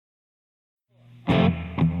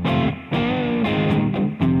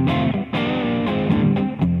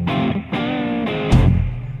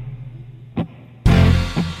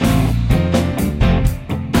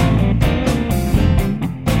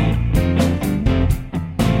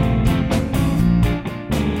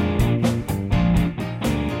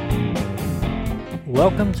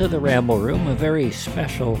Welcome to the Ramble Room, a very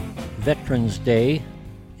special Veterans Day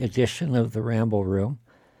edition of the Ramble Room.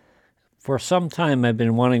 For some time I've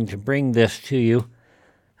been wanting to bring this to you.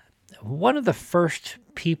 One of the first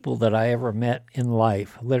people that I ever met in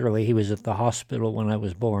life, literally he was at the hospital when I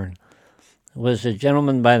was born, was a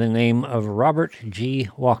gentleman by the name of Robert G.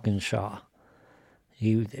 Walkinshaw.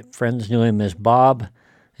 Friends knew him as Bob,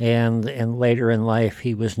 and later in life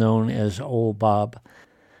he was known as Old Bob.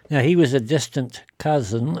 Now, he was a distant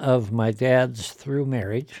cousin of my dad's through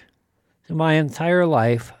marriage. So my entire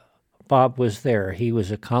life, Bob was there. He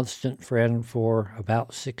was a constant friend for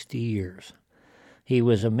about 60 years. He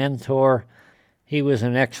was a mentor. He was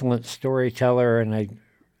an excellent storyteller, and I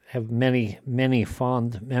have many, many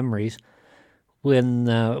fond memories. When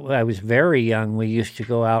I was very young, we used to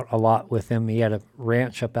go out a lot with him. He had a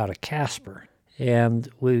ranch up out of Casper, and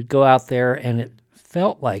we would go out there, and it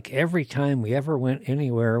felt like every time we ever went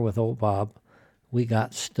anywhere with old Bob, we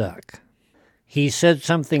got stuck. He said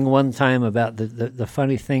something one time about the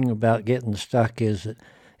funny thing about getting stuck is that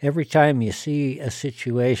every time you see a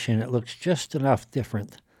situation, it looks just enough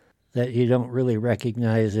different that you don't really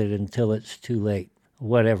recognize it until it's too late.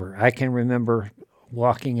 Whatever. I can remember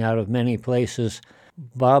walking out of many places.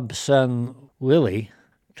 Bob's son, Willie,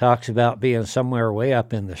 talks about being somewhere way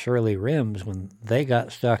up in the Shirley Rims when they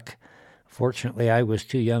got stuck. Fortunately, I was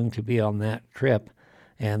too young to be on that trip,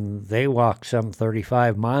 and they walked some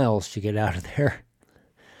 35 miles to get out of there.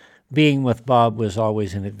 Being with Bob was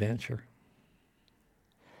always an adventure.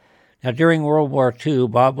 Now, during World War II,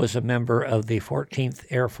 Bob was a member of the 14th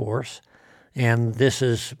Air Force, and this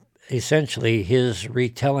is essentially his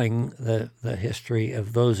retelling the history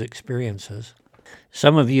of those experiences.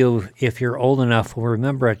 Some of you, if you're old enough, will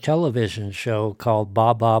remember a television show called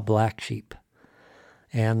Baa Black Sheep.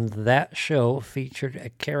 And that show featured a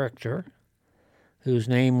character whose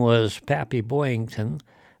name was Pappy Boyington.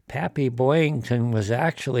 Pappy Boyington was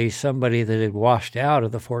actually somebody that had washed out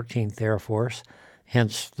of the 14th Air Force,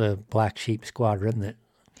 hence the Black Sheep Squadron that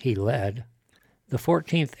he led. The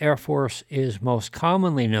 14th Air Force is most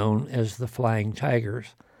commonly known as the Flying Tigers.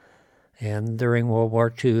 And during World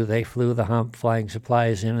War II, they flew the hump, flying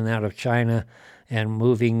supplies in and out of China and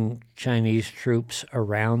moving Chinese troops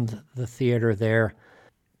around the theater there,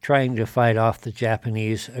 trying to fight off the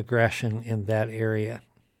Japanese aggression in that area.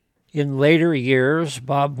 In later years,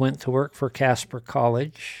 Bob went to work for Casper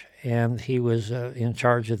College, and he was in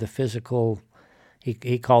charge of the physical,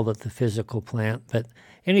 he called it the physical plant, but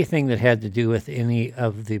anything that had to do with any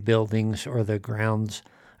of the buildings or the grounds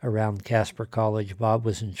around Casper College, Bob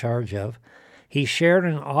was in charge of. He shared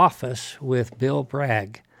an office with Bill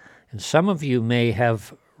Bragg, and some of you may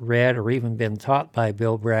have read or even been taught by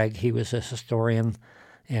Bill Bragg. He was a historian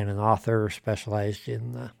and an author specialized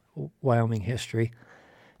in Wyoming history.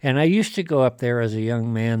 And I used to go up there as a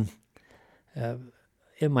young man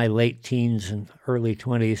in my late teens and early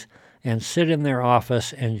 20s and sit in their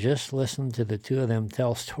office and just listen to the two of them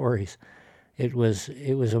tell stories. It was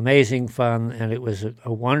amazing fun, and it was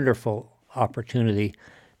a wonderful opportunity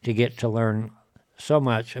to get to learn so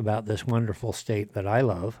much about this wonderful state that I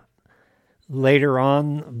love. Later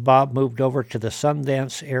on, Bob moved over to the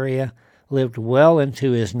Sundance area, lived well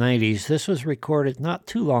into his 90s. This was recorded not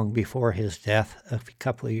too long before his death, a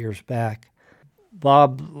couple of years back.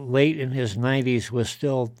 Bob, late in his 90s, was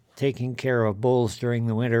still taking care of bulls during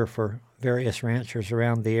the winter for various ranchers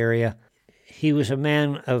around the area. He was a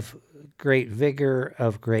man of great vigor,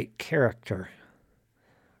 of great character,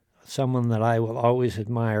 someone that I will always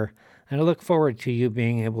admire. And I look forward to you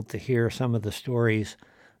being able to hear some of the stories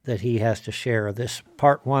that he has to share. This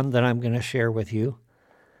part one that I'm going to share with you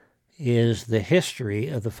is the history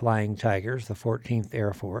of the Flying Tigers, the 14th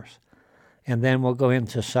Air Force. And then we'll go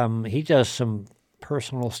into he does some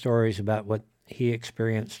personal stories about what he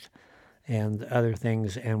experienced and other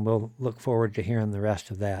things, and we'll look forward to hearing the rest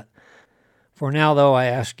of that. For now, though, I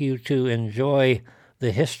ask you to enjoy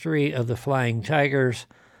The History of the Flying Tigers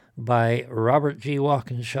by Robert G.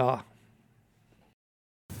 Walkinshaw.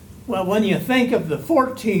 Well, when you think of the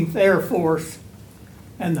 14th Air Force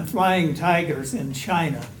and the Flying Tigers in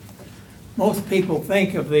China, most people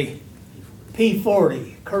think of the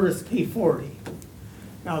P-40, Curtiss P-40.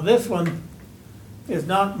 Now this one is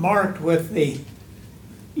not marked with the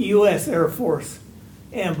U.S. Air Force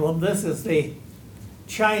emblem. This is the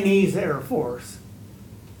Chinese Air Force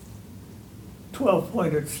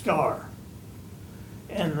 12-pointed star.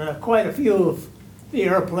 And quite a few of the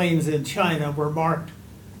airplanes in China were marked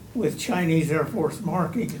with Chinese Air Force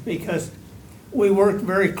markings because we worked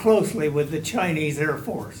very closely with the Chinese Air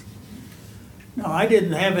Force. Now, I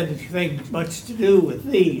didn't have anything much to do with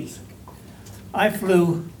these. I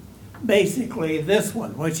flew basically this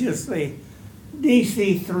one, which is the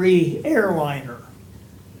DC-3 airliner.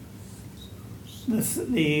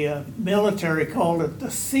 The military called it the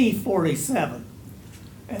C-47.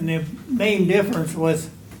 And the main difference was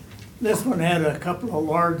this one had a couple of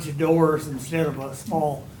large doors instead of a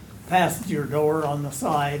small passenger door on the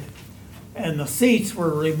side. And the seats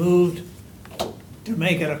were removed to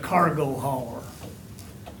make it a cargo hauler.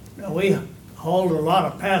 Now, we hauled a lot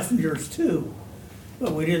of passengers too,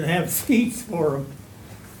 but we didn't have seats for them.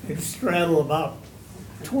 They'd straddle about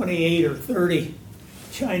 28 or 30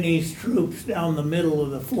 Chinese troops down the middle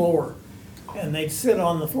of the floor. And they'd sit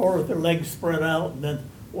on the floor with their legs spread out and then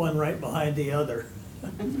one right behind the other.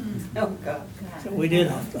 Oh, God. So we did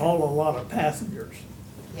haul a lot of passengers.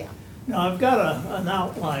 Yeah. Now, I've got an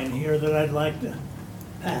outline here that I'd like to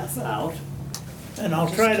pass out. And I'll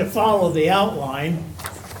try to follow the outline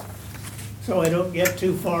so I don't get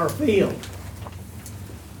too far afield.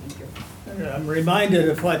 And I'm reminded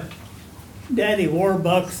of what Daddy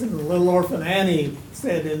Warbucks and Little Orphan Annie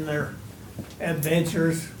said in their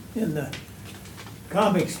adventures in the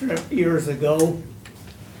comic strip years ago,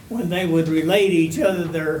 when they would relate each other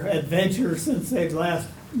their adventures since they'd last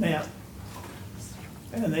met.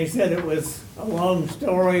 And they said it was a long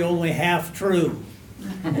story, only half true.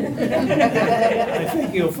 I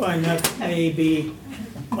think you'll find that may be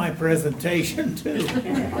my presentation too.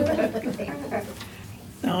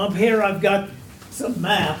 Now up here I've got some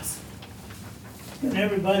maps. Can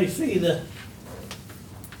everybody see the?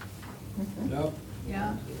 Yep.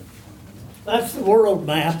 Yeah. That's the world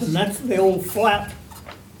map, and that's the old flat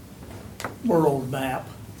world map.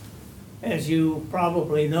 As you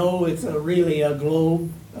probably know, it's really a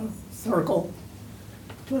globe, a circle.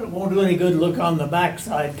 But it won't do any good to look on the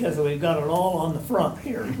backside because we've got it all on the front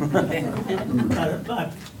here.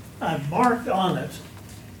 I've marked on it,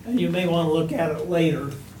 and you may want to look at it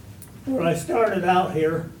later, where I started out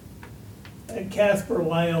here at Casper,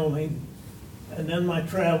 Wyoming, and then my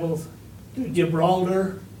travels to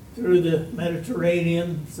Gibraltar, through the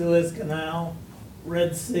Mediterranean, Suez Canal,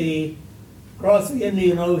 Red Sea, across the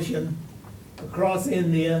Indian Ocean, across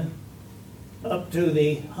India, up to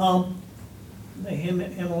the hump. The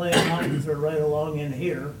Himalayan mountains are right along in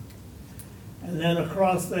here. And then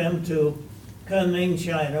across them to Kunming,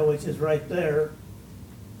 China, which is right there.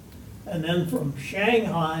 And then from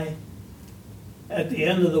Shanghai, at the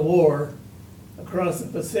end of the war, across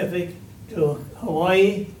the Pacific to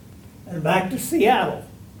Hawaii and back to Seattle.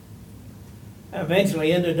 I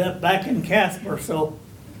eventually ended up back in Casper, so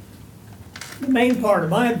the main part of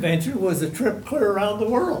my adventure was a trip clear around the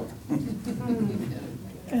world.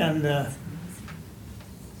 And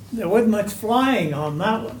there wasn't much flying on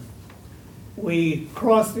that one. We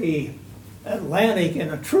crossed the Atlantic in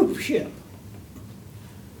a troop ship.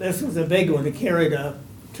 This was a big one. It carried a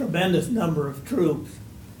tremendous number of troops.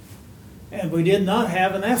 And we did not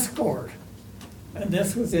have an escort. And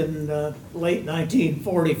this was in late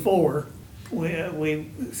 1944.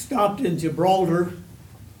 We stopped in Gibraltar.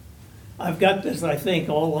 I've got this, I think,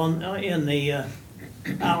 all on in the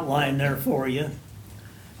outline there for you.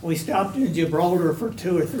 We stopped in Gibraltar for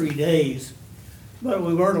 2 or 3 days, but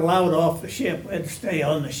we weren't allowed off the ship. We had to stay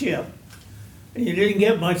on the ship. And you didn't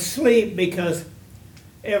get much sleep because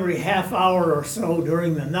every half hour or so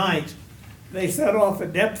during the night, they set off a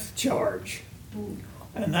depth charge.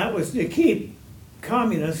 And that was to keep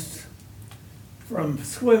communists from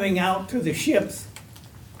swimming out to the ships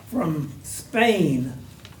from Spain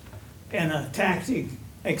and attacking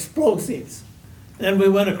explosives. Then we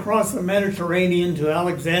went across the Mediterranean to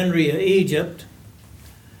Alexandria, Egypt,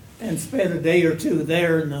 and spent a day or two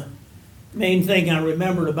there. And the main thing I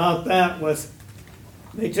remembered about that was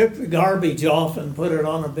they took the garbage off and put it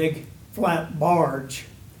on a big flat barge.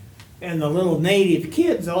 And the little native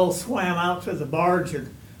kids all swam out to the barge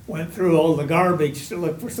and went through all the garbage to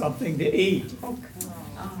look for something to eat.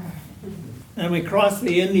 And we crossed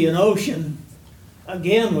the Indian Ocean.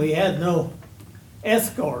 Again, we had no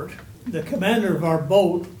escort. The commander of our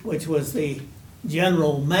boat, which was the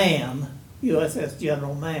General Mann, USS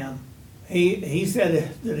General Mann, he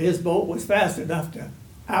said that his boat was fast enough to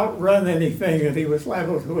outrun anything that he was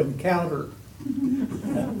liable to encounter.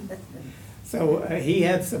 So he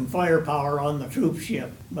had some firepower on the troop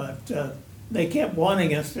ship, but they kept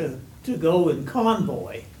wanting us to go in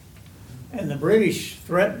convoy. And the British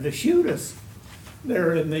threatened to shoot us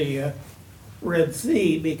there in the Red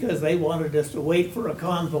Sea because they wanted us to wait for a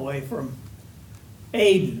convoy from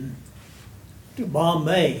Aden to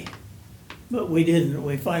Bombay. But we didn't.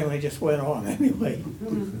 We finally just went on anyway.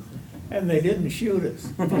 And they didn't shoot us.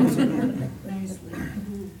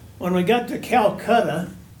 When we got to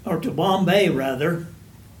Calcutta, or to Bombay rather,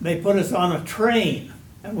 they put us on a train,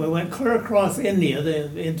 and we went clear across India,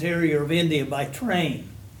 the interior of India, by train.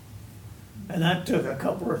 And that took a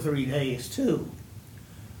couple or 3 days too.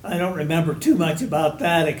 I don't remember too much about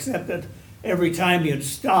that, except that every time you'd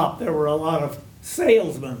stop, there were a lot of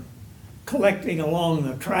salesmen collecting along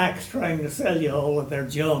the tracks trying to sell you all of their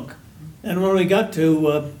junk. And when we got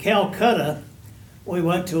to Calcutta, we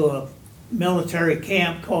went to a military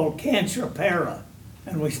camp called Kanchapara,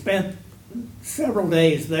 and we spent several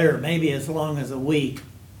days there, maybe as long as a week.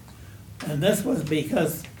 And this was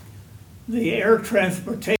because the air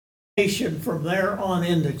transportation from there on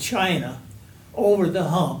into China over the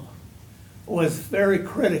hump was very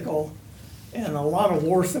critical, and a lot of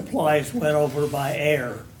war supplies went over by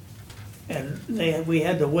air. And we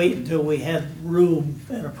had to wait until we had room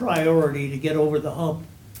and a priority to get over the hump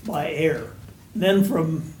by air. Then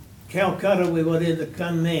from Calcutta we went into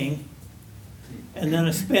Kunming, and then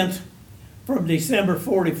I spent from December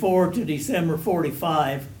 44 to December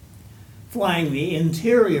 45 flying the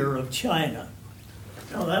interior of China.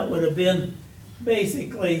 Now that would have been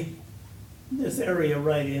basically this area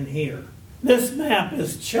right in here. This map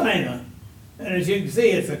is China, and as you can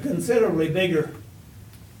see, it's a considerably bigger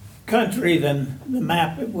country than the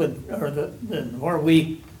map it would, or than where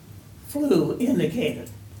we flew indicated.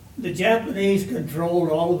 The Japanese controlled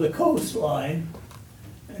all of the coastline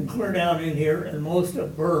and clear down in here and most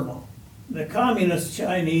of Burma. The communist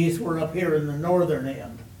Chinese were up here in the northern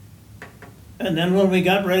end. And then when we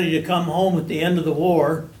got ready to come home at the end of the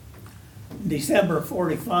war, December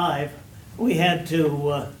 45, we had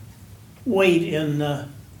to wait in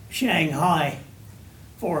Shanghai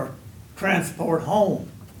for transport home.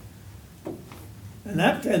 And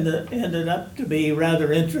that ended up to be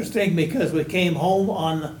rather interesting because we came home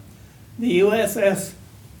on the USS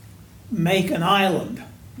Macon Island,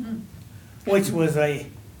 which was a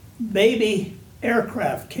baby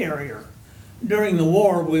aircraft carrier. During the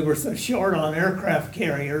war, we were so short on aircraft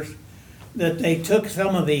carriers that they took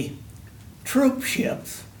some of the troop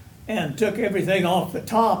ships and took everything off the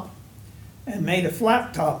top and made a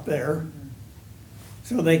flat top there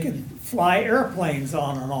so they could fly airplanes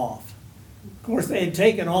on and off. Of course, they had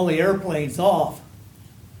taken all the airplanes off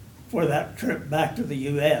for that trip back to the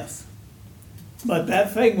U.S. But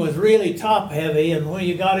that thing was really top heavy, and when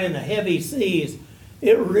you got into heavy seas,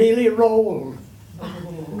 it really rolled.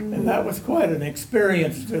 And that was quite an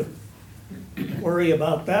experience to worry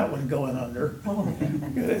about that one going under.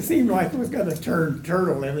 It seemed like it was going to turn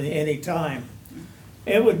turtle any time.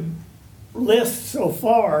 It would list so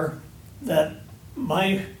far that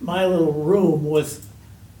my little room was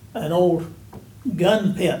an old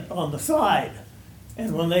gun pit on the side.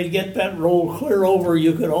 And when they'd get that roll clear over,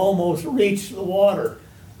 you could almost reach the water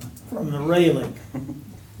from the railing.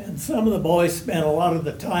 And some of the boys spent a lot of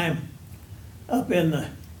the time up in the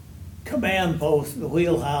command post, the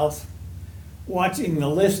wheelhouse, watching the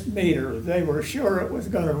list meter. They were sure it was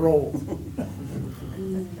going to roll.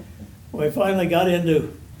 We finally got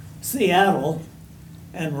into Seattle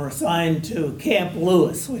and were assigned to Camp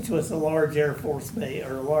Lewis, which was a large Air Force base,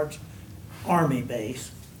 or a large Army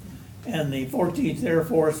base. And the 14th Air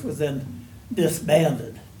Force was then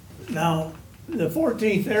disbanded. Now, the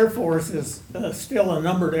 14th Air Force is still a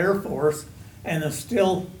numbered Air Force and has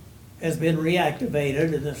been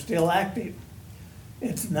reactivated and is still active.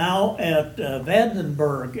 It's now at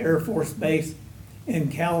Vandenberg Air Force Base in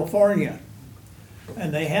California.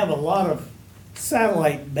 And they have a lot of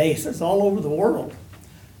satellite bases all over the world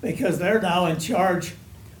because they're now in charge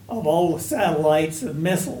of all the satellites and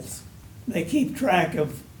missiles. They keep track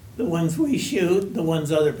of the ones we shoot, the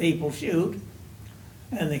ones other people shoot,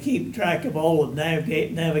 and they keep track of all the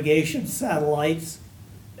navigation satellites.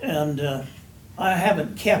 And I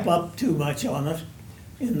haven't kept up too much on it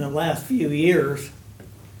in the last few years.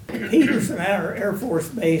 Peterson Air Force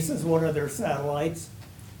Base is one of their satellites.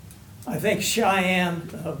 I think Cheyenne,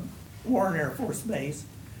 Warren Air Force Base,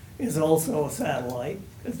 is also a satellite,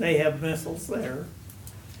 because they have missiles there,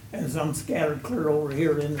 and some scattered clear over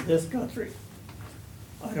here into this country.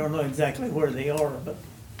 I don't know exactly where they are, but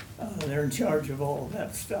they're in charge of all of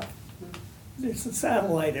that stuff. It's a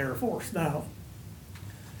satellite Air Force now.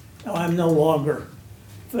 Now, I'm no longer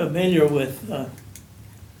familiar with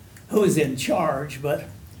who's in charge, but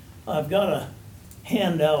I've got a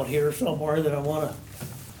handout here somewhere that I want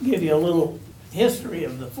to give you a little history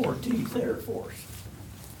of the 14th Air Force.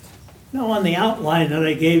 Now, on the outline that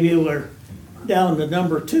I gave you, we're down to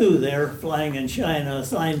number 2 there, flying in China,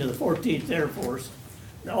 assigned to the 14th Air Force,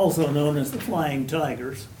 also known as the Flying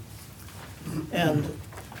Tigers. And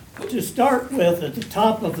to start with, at the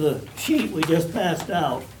top of the sheet we just passed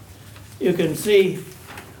out, you can see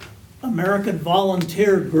American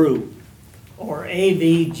Volunteer Group, or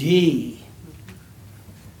AVG.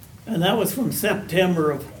 And that was from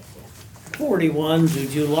September of 41 to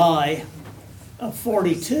July of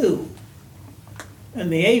 42.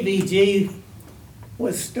 And the AVG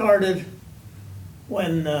was started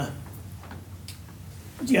when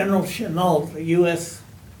General Chennault, a U.S.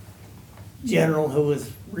 general who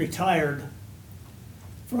was retired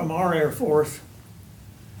from our Air Force,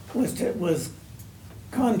 was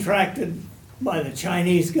contracted by the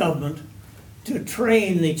Chinese government to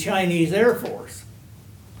train the Chinese Air Force.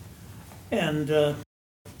 And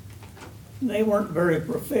they weren't very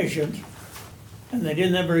proficient, and they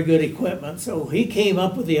didn't have very good equipment, so he came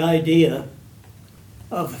up with the idea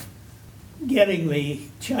of getting the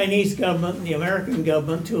Chinese government and the American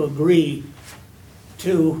government to agree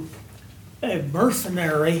to a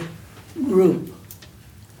mercenary group.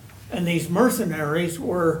 And these mercenaries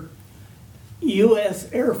were U.S.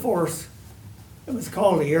 Air Force, it was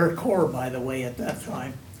called the Air Corps, by the way, at that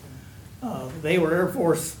time. They were Air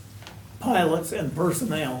Force pilots and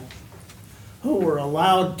personnel who were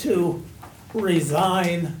allowed to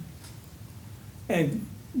resign and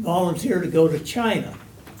volunteer to go to China.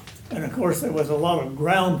 And of course, there was a lot of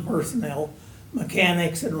ground personnel,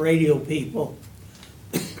 mechanics and radio people,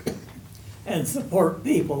 and support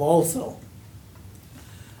people also.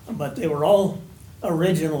 But they were all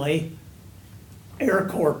originally Air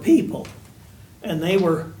Corps people, and they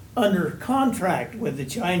were under contract with the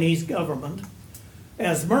Chinese government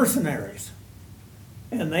as mercenaries.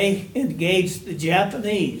 And they engaged the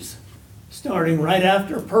Japanese, starting right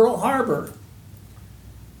after Pearl Harbor,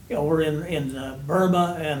 over in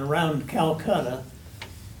Burma and around Calcutta.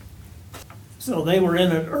 So they were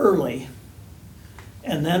in it early.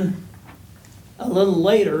 And then a little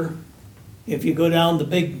later, if you go down the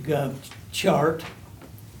big chart,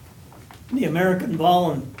 the American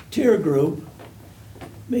Volunteer Group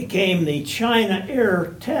became the China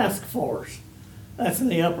Air Task Force. That's in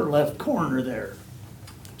the upper left corner there.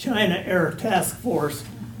 China Air Task Force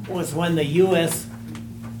was when the U.S.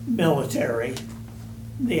 military,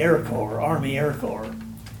 the Air Corps, Army Air Corps,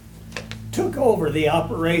 took over the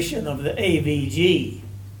operation of the AVG.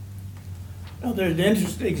 Now there's an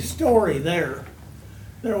interesting story there.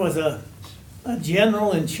 There was a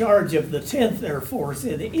general in charge of the 10th Air Force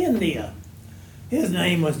in India. His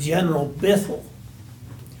name was General Bissell.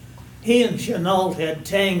 He and Chennault had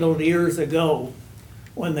tangled years ago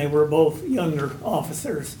when they were both younger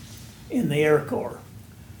officers in the Air Corps.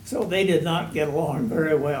 So they did not get along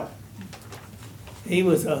very well. He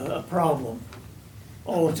was a problem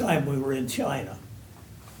all the time we were in China.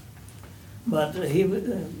 But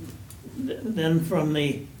then from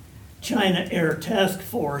the China Air Task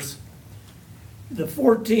Force, the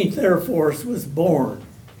 14th Air Force was born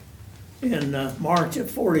in March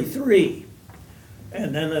of 43.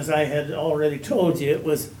 And then, as I had already told you, it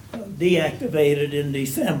was deactivated in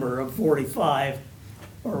December of 45,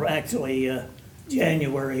 or actually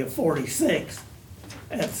January of 46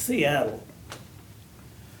 at Seattle.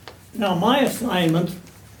 Now, my assignment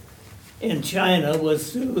in China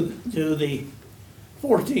was to the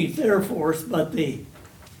 14th Air Force, but the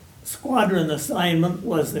squadron assignment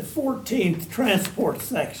was the 14th Transport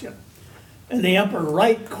Section. In the upper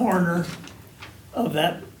right corner of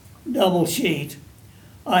that double sheet,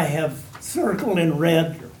 I have circled in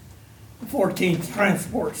red the 14th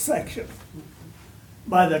Transport Section.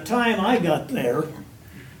 By the time I got there,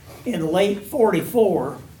 in late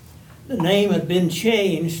 44, the name had been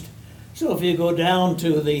changed. So if you go down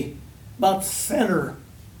to the about center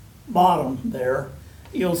bottom there,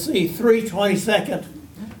 you'll see 322nd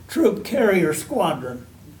Troop Carrier Squadron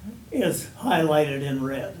is highlighted in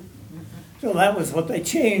red. So that was what they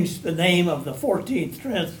changed the name of the 14th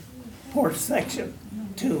Transport Section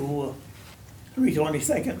to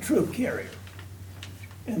 322nd Troop Carrier.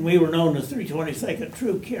 And we were known as 322nd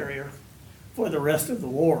Troop Carrier for the rest of the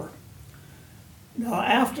war. Now,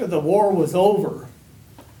 after the war was over,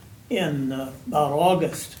 in about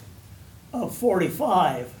August of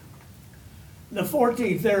 45, the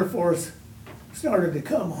 14th Air Force started to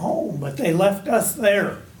come home, but they left us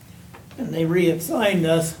there, and they reassigned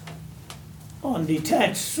us on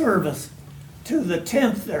detached service to the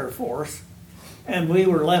 10th Air Force, and we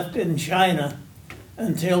were left in China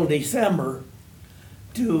until December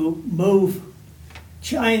to move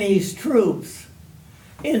Chinese troops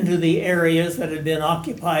into the areas that had been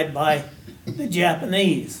occupied by the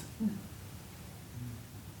Japanese.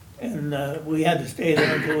 And we had to stay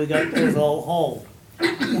there until we got those all hauled.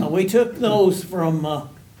 Now, we took those from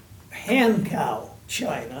Hankow,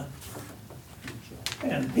 China,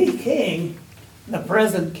 and Peking, the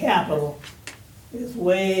present capital is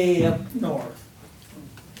way up north.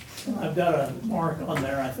 And I've got a mark on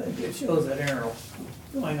there, I think it shows an arrow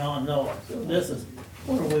going on north. So this is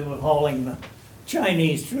where we were hauling the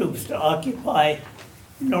Chinese troops to occupy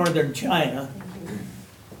northern China,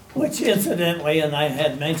 which incidentally, and I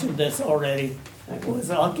had mentioned this already,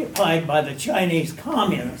 was occupied by the Chinese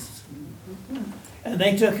communists. And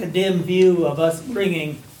they took a dim view of us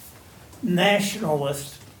bringing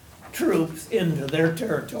nationalist troops into their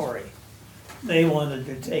territory. They wanted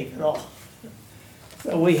to take it all.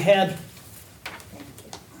 So we had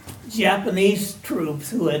Japanese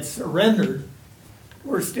troops who had surrendered,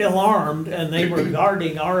 were still armed, and they were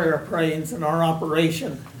guarding our airplanes and our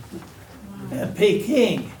operation at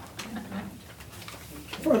Peking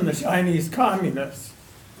from the Chinese communists.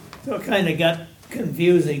 So it kind of got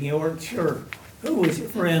confusing. You weren't sure who was your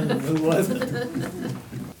friend and who wasn't.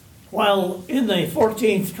 While in the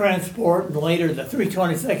 14th Transport and later the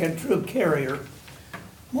 322nd Troop Carrier,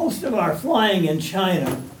 most of our flying in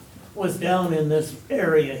China was down in this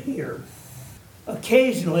area here.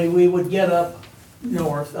 Occasionally we would get up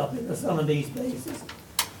north, up into some of these bases.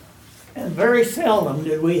 And very seldom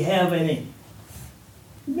did we have any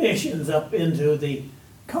missions up into the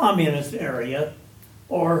communist area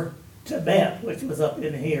or Tibet, which was up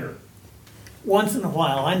in here. Once in a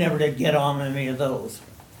while, I never did get on any of those.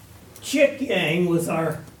 Chikyang was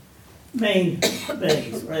our main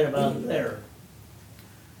base, right about there.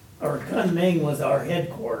 Our Kunming was our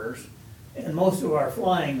headquarters, and most of our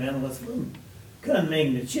flying then was from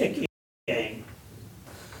Kunming to Chikyang.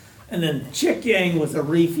 And then Chikyang was a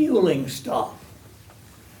refueling stop.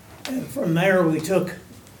 And from there we took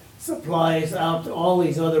supplies out to all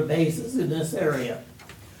these other bases in this area.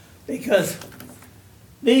 Because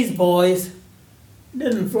these boys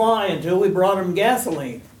didn't fly until we brought them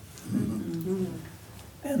gasoline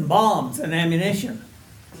and bombs and ammunition.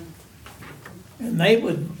 And they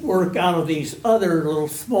would work out of these other little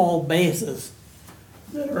small bases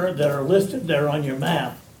that are listed there on your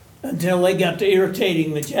map until they got to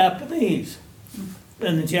irritating the Japanese.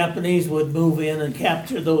 Then the Japanese would move in and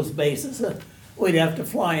capture those bases. We'd have to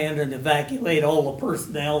fly in and evacuate all the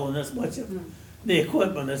personnel and as much of the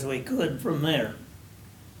equipment as we could from there.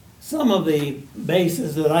 Some of the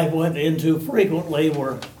bases that I went into frequently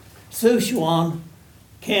were Sichuan,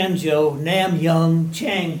 Kanzhou, Namyang,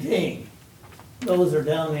 Changting. Those are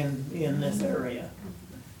down in this area.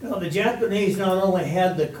 Now the Japanese not only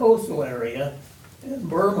had the coastal area in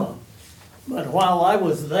Burma, but while I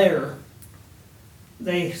was there,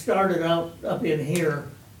 they started out up in here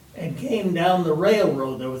and came down the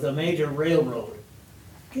railroad. There was a major railroad.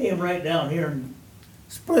 Came right down here and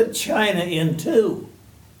split China in two.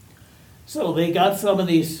 So they got some of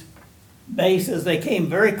these bases. They came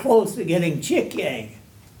very close to getting Chikyang,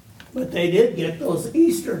 but they did get those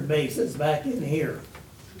eastern bases back in here.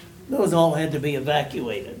 Those all had to be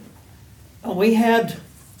evacuated. And we had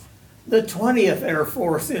the 20th Air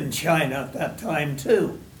Force in China at that time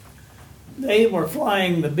too. They were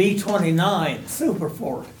flying the B-29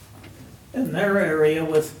 Superfort, and their area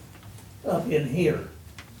was up in here.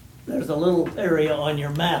 There's a little area on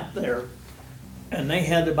your map there, and they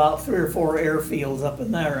had about 3 or 4 airfields up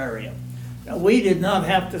in their area. Now, we did not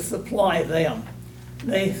have to supply them.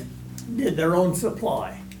 They did their own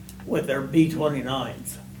supply with their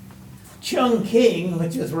B-29s. Chongqing,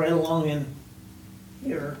 which is right along in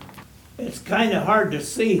here, it's kind of hard to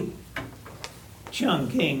see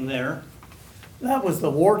Chongqing there. That was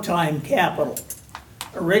the wartime capital.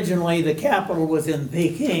 Originally, the capital was in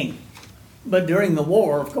Peking, but during the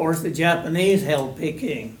war, of course, the Japanese held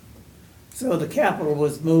Peking. So the capital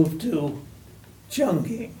was moved to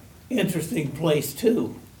Chongqing. Interesting place,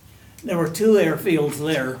 too. There were 2 airfields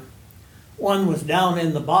there. One was down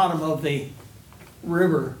in the bottom of the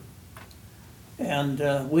river,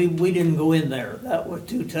 and we didn't go in there. That was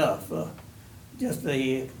too tough. Just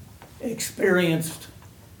the experienced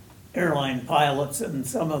airline pilots and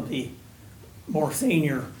some of the more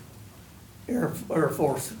senior Air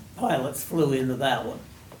Force pilots flew into that one,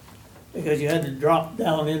 because you had to drop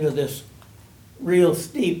down into this real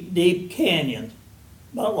steep, deep canyon,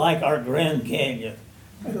 about like our Grand Canyon,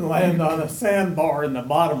 and land on a sandbar in the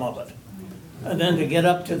bottom of it. And then to get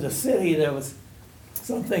up to the city, there was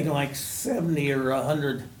something like 70 or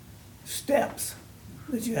 100 steps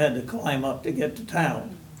that you had to climb up to get to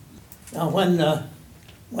town. Now, when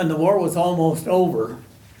the war was almost over,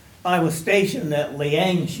 I was stationed at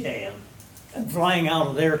Liangshan and flying out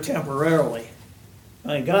of there temporarily.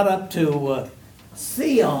 I got up to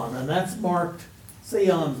Xi'an, and that's marked,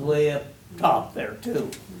 Xi'an's way up top there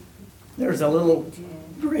too. There's a little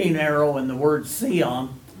green arrow in the word Xi'an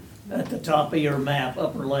at the top of your map,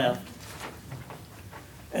 upper left.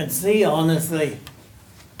 And Sion is the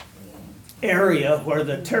area where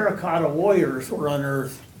the terracotta warriors were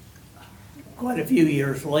unearthed quite a few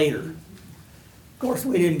years later. Of course,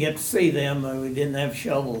 we didn't get to see them, and we didn't have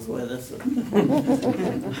shovels with us.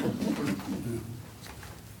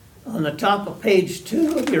 On the top of page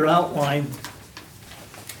 2 of your outline,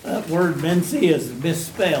 that word Mincy is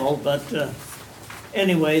misspelled, but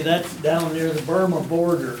anyway, that's down near the Burma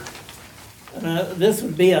border. This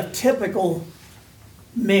would be a typical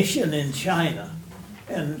mission in China,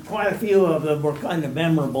 and quite a few of them were kind of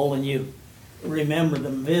memorable, and you remember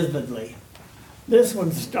them vividly. This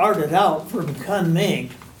one started out from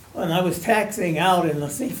Kunming when I was taxiing out in the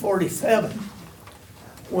C-47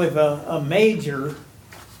 with a major,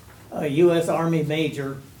 a U.S. Army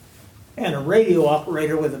major, and a radio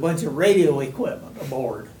operator with a bunch of radio equipment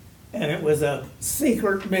aboard. And it was a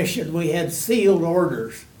secret mission. We had sealed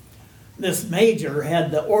orders. This major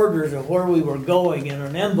had the orders of where we were going in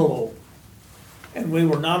an envelope. And we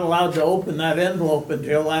were not allowed to open that envelope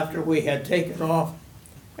until after we had taken off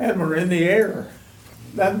and were in the air.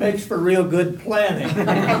 That makes for real good planning.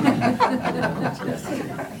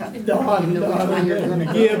 Don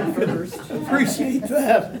and Gib could appreciate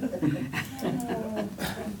that.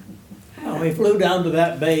 We flew down to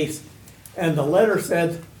that base, and the letter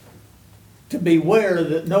said to beware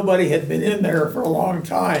that nobody had been in there for a long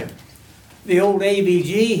time. The old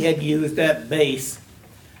AVG had used that base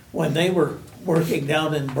when they were working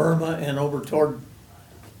down in Burma and over toward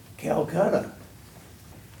Calcutta.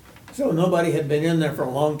 So nobody had been in there for a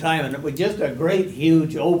long time, and it was just a great,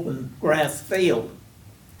 huge, open grass field.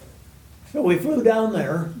 So we flew down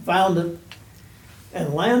there, found it,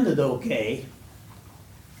 and landed okay,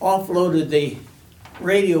 offloaded the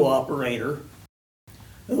radio operator,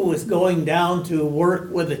 who was going down to work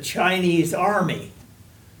with the Chinese Army,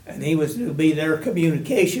 and he was to be their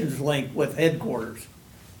communications link with headquarters.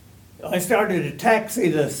 I started to taxi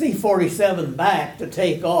the C-47 back to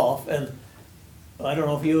take off, and I don't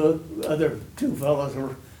know if you other two fellows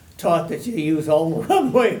were taught that you use all the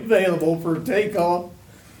runway available for takeoff.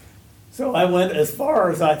 So I went as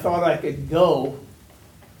far as I thought I could go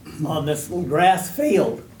on this little grass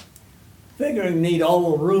field, figuring to need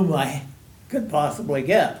all the room I could possibly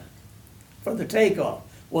get for the takeoff.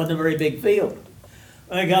 Wasn't a very big field.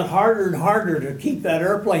 And it got harder and harder to keep that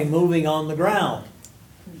airplane moving on the ground.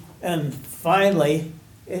 And finally,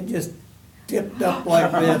 it just tipped up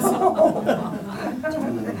like this.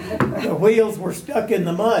 The wheels were stuck in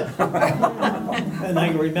the mud. And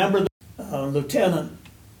I remember the lieutenant,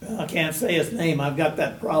 I can't say his name, I've got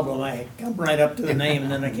that problem. I come right up to the name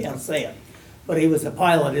and then I can't say it. But he was a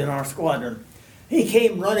pilot in our squadron. He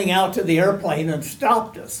came running out to the airplane and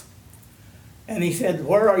stopped us. And he said,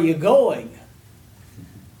 "Where are you going?"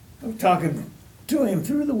 I'm talking to him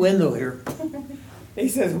through the window here. He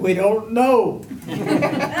says, "We don't know."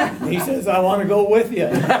 He says, "I want to go with you."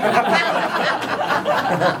 Is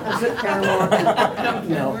it Paramount?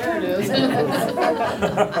 No. There it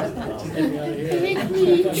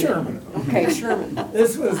is. Sherman. Okay, Sherman.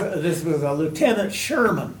 This was a Lieutenant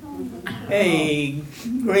Sherman, a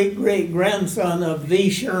great-great-grandson of the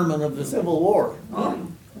Sherman of the Civil War.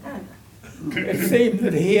 It seemed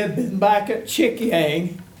that he had been back at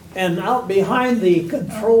Chikyang, and out behind the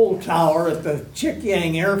control tower at the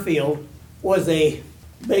Chikyang airfield was a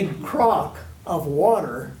big crock of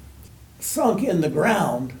water sunk in the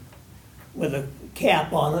ground with a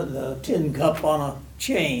cap on it and a tin cup on a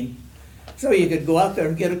chain. So you could go out there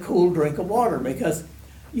and get a cool drink of water, because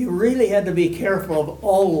you really had to be careful of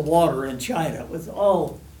all the water in China. It was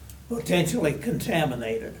all potentially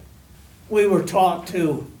contaminated. We were taught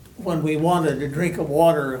to, when we wanted a drink of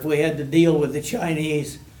water, if we had to deal with the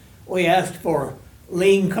Chinese, we asked for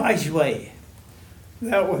ling kai shui.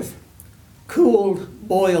 That was cooled,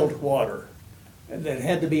 boiled water that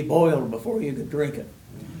had to be boiled before you could drink it.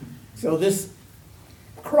 So this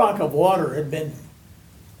crock of water had been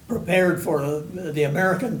prepared for the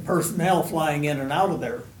American personnel flying in and out of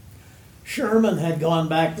there. Sherman had gone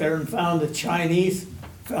back there and found a Chinese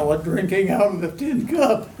fella drinking out of the tin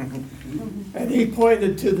cup. And he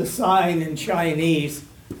pointed to the sign in Chinese,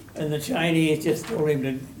 and the Chinese just told him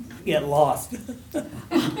to get lost.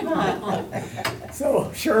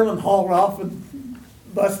 So Sherman hauled off and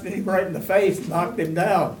busted him right in the face and knocked him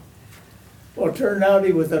down. Well, it turned out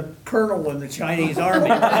he was a colonel in the Chinese army.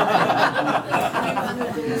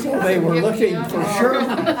 So they were looking for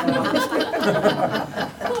Sherman.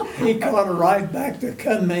 He caught a ride back to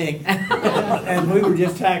Kunming, and we were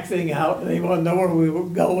just taxiing out, and he wanted to know where we were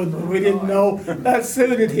going, and we didn't know. That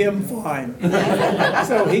suited him fine.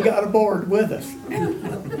 So he got aboard with us.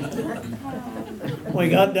 We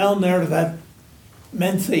got down there to that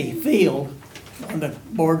Mensi Field on the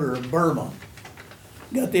border of Burma.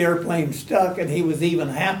 Got the airplane stuck, and he was even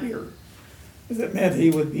happier, because it meant he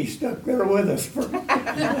would be stuck there with us for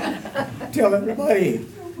till everybody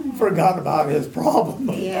forgot about his problem.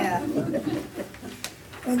 Yeah.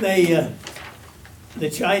 And the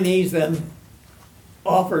Chinese then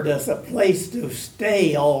offered us a place to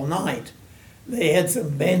stay all night. They had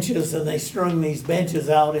some benches, and they strung these benches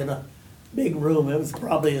out in a big room. It was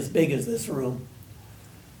probably as big as this room.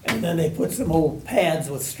 And then they put some old pads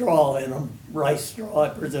with straw in them, rice straw, I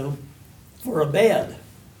presume, for a bed.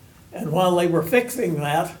 And while they were fixing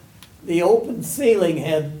that, the open ceiling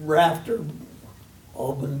had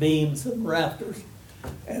open beams and rafters.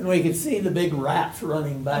 And we could see the big rats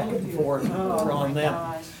running back and forth on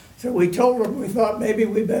them. So we told them we thought maybe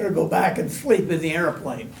we better go back and sleep in the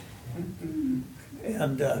airplane.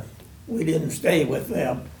 And we didn't stay with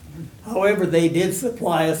them. However, they did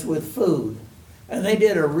supply us with food. And they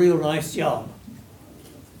did a real nice job.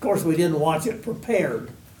 Of course, we didn't watch it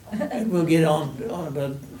prepared. And we'll get on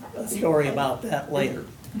to a story about that later.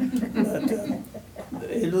 But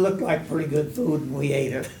it looked like pretty good food, and we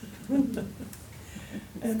ate it.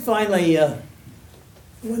 And finally,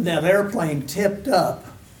 when that airplane tipped up,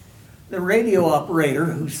 the radio operator,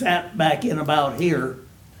 who sat back in about here,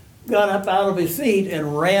 got up out of his seat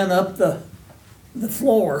and ran up the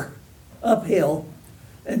floor, uphill,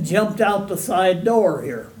 and jumped out the side door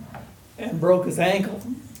here and broke his ankle.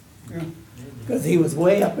 Because he was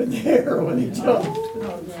way up in the air when he jumped.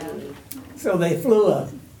 So they flew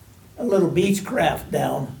a little Beechcraft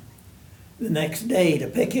down the next day to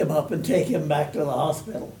pick him up and take him back to the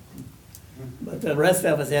hospital. But the rest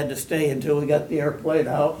of us had to stay until we got the airplane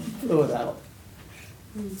out and flew it out.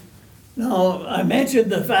 Now, I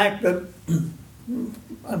mentioned the fact that,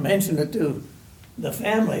 I mentioned it to the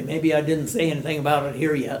family, maybe I didn't say anything about it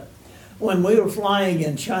here yet. When we were flying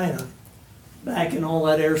in China, back in all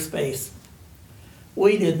that airspace,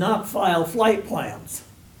 we did not file flight plans.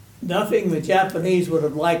 Nothing the Japanese would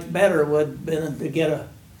have liked better would have been to get a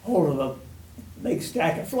hold of a big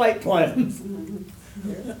stack of flight plans.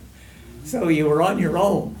 So you were on your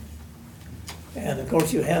own. And of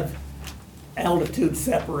course you had altitude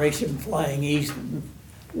separation flying east and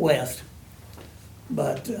west.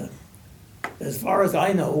 But as far as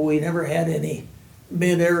I know, we never had any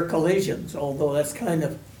mid-air collisions, although that's kind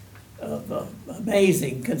of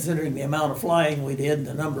amazing considering the amount of flying we did and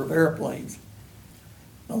the number of airplanes.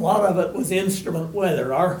 A lot of it was instrument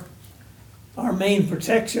weather. Our main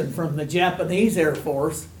protection from the Japanese Air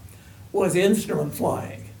Force was instrument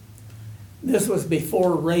flying. This was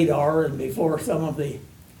before radar and before some of the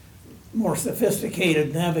more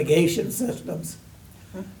sophisticated navigation systems.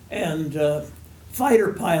 And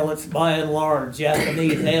fighter pilots, by and large,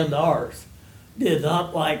 Japanese and ours, did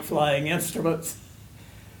not like flying instruments.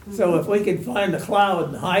 So if we could find a cloud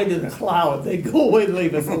and hide in a cloud, they'd go away and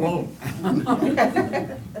leave us alone.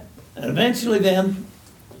 And eventually then,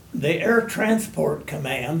 the Air Transport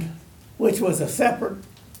Command, which was a separate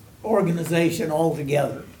organization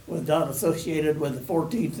altogether, was not associated with the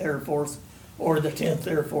 14th Air Force or the 10th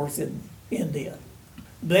Air Force in India.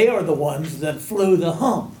 They are the ones that flew the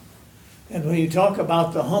hump. And when you talk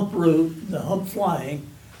about the hump route, the hump flying,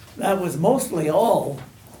 that was mostly all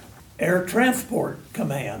Air Transport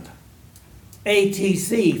Command,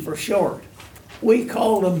 ATC for short. We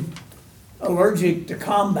called them allergic to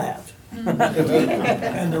combat.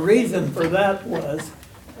 And the reason for that was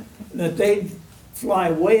that they'd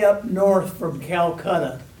fly way up north from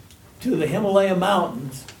Calcutta to the Himalaya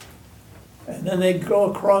Mountains, and then they'd go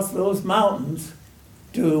across those mountains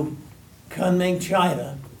to Kunming,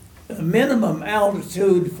 China. The minimum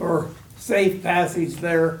altitude for safe passage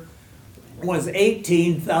there was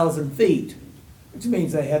 18,000 feet, which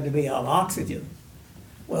means they had to be on oxygen.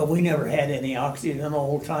 Well, we never had any oxygen the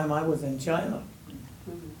whole time I was in China.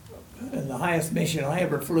 And the highest mission I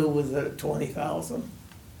ever flew was at 20,000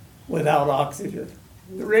 without oxygen.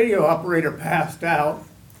 The radio operator passed out,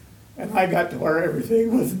 and I got to where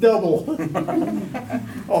everything was double.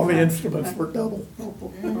 All the instruments were double. Oh,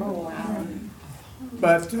 wow.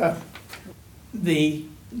 But the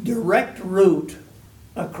direct route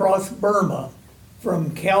across Burma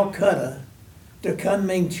from Calcutta to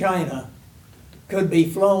Kunming, China could be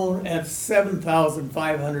flown at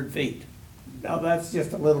 7,500 feet. Now that's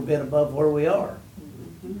just a little bit above where we are.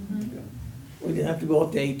 We didn't have to go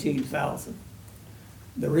up to 18,000.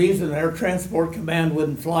 The reason Air Transport Command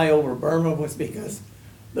wouldn't fly over Burma was because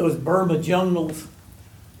those Burma jungles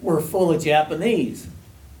were full of Japanese.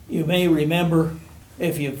 You may remember,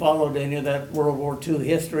 if you followed any of that World War II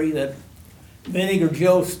history, that Vinegar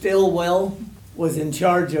Joe Stilwell was in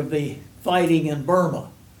charge of the fighting in Burma.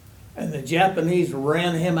 And the Japanese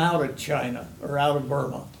ran him out of China, or out of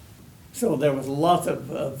Burma. So there was lots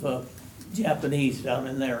of Japanese down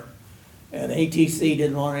in there. And ATC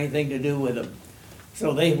didn't want anything to do with them.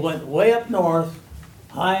 So they went way up north,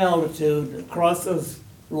 high altitude, across those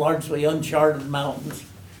largely uncharted mountains.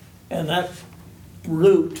 And that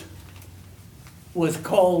route was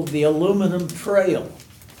called the Aluminum Trail,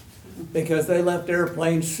 because they left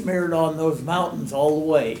airplanes smeared on those mountains all the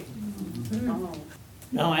way. Oh.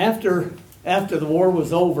 Now, after the war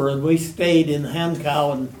was over and we stayed in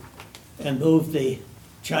Hankow and moved the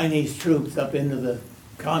Chinese troops up into the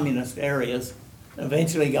communist areas,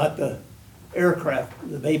 eventually got the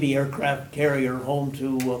baby aircraft carrier home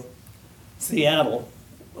to Seattle,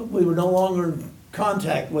 we were no longer in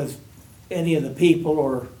contact with any of the people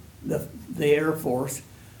or the Air Force.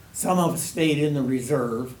 Some of us stayed in the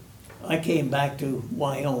reserve. I came back to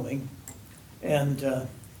Wyoming, and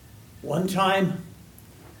one time,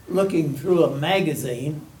 looking through a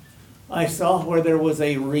magazine, I saw where there was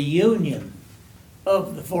a reunion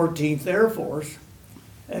of the 14th Air Force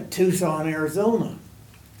at Tucson, Arizona.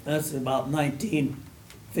 That's about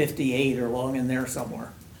 1958 or along in there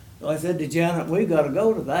somewhere. So I said to Janet, we got to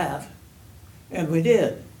go to that. And we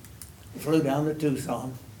did. We flew down to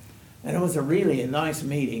Tucson. And it was a nice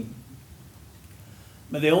meeting.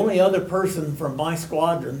 But the only other person from my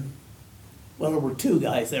squadron, well, there were two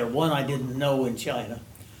guys there. One I didn't know in China.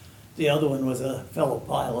 The other one was a fellow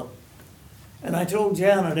pilot. And I told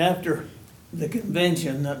Janet after the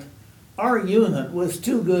convention that our unit was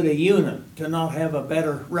too good a unit to not have a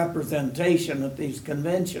better representation at these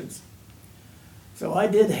conventions. So I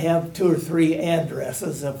did have 2 or 3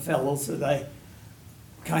 addresses of fellows that I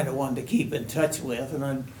kind of wanted to keep in touch with, and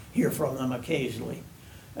I'd hear from them occasionally.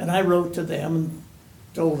 And I wrote to them and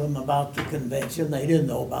told them about the convention. They didn't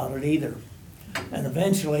know about it either. And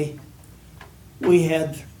eventually, we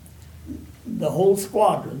had the whole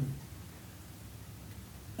squadron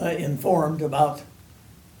informed about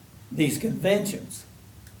these conventions.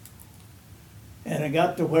 And it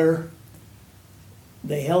got to where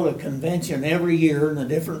they held a convention every year in a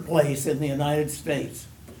different place in the United States.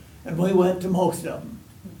 And we went to most of them.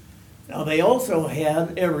 Now, they also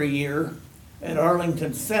had every year at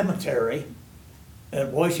Arlington Cemetery at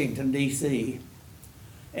Washington, D.C.,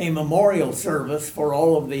 a memorial service for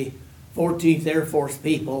all of the 14th Air Force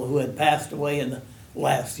people who had passed away in the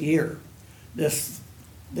last year. This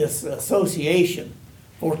association,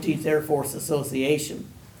 14th Air Force Association,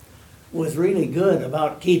 was really good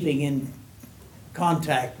about keeping in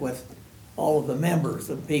contact with all of the members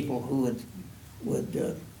of people who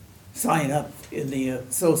would sign up in the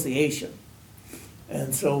association.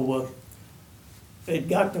 And so it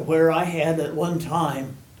got to where I had at one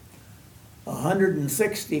time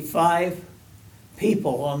 165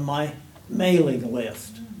 people on my mailing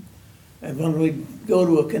list. And when we'd go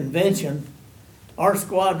to a convention, our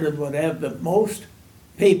squadron would have the most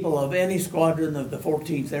people of any squadron of the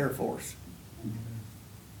 14th Air Force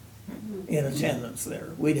in attendance there.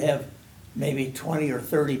 We'd have maybe 20 or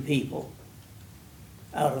 30 people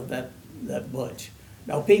out of that bunch.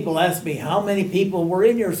 Now, people ask me, how many people were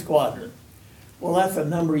in your squadron? Well, that's a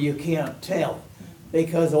number you can't tell,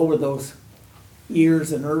 because over those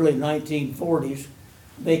years in early 1940s,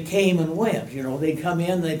 they came and went. You know, they'd come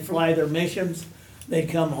in, they'd fly their missions, they'd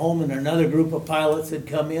come home, and another group of pilots would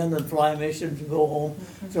come in and fly missions and go home.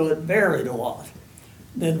 So it varied a lot.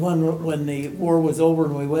 Then when the war was over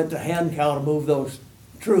and we went to Hankow to move those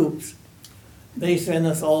troops, they sent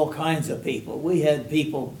us all kinds of people. We had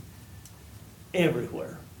people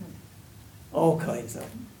everywhere, all kinds of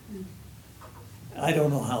them. I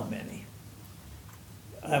don't know how many.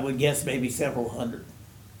 I would guess maybe several hundred.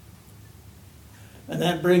 And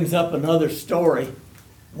that brings up another story.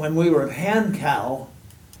 When we were at Hankow,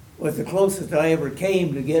 was the closest I ever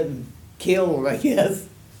came to getting killed, I guess.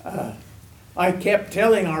 I kept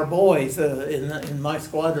telling our boys in my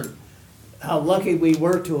squadron how lucky we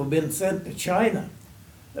were to have been sent to China,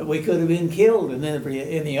 that we could have been killed in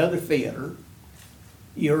any other theater,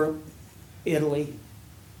 Europe, Italy,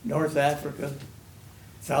 North Africa,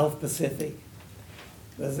 South Pacific.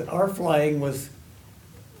 Because our flying was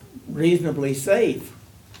reasonably safe.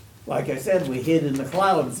 Like I said, we hid in the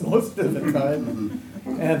clouds most of the time.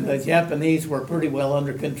 And the Japanese were pretty well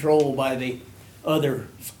under control by the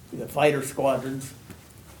fighter squadrons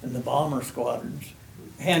and the bomber squadrons.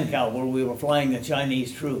 Hankow, where we were flying the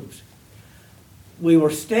Chinese troops. We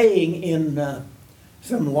were staying in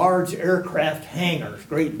some large aircraft hangars,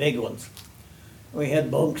 great big ones. We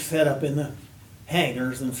had bunks set up in the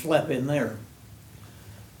hangars and slept in there.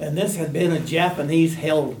 And this had been a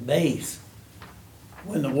Japanese-held base.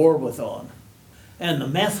 when the war was on. And the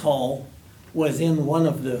mess hall was in one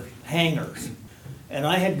of the hangars. And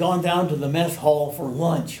I had gone down to the mess hall for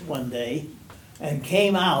lunch one day and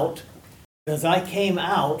came out. As I came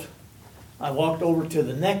out, I walked over to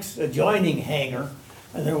the next adjoining hangar,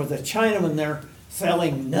 and there was a Chinaman there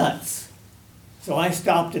selling nuts. So I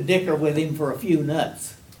stopped to dicker with him for a few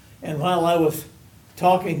nuts. And while I was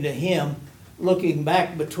talking to him, looking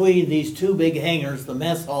back between these two big hangars, the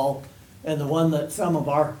mess hall and the one that some of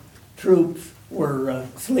our troops were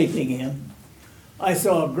sleeping in, I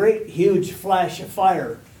saw a great huge flash of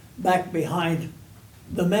fire back behind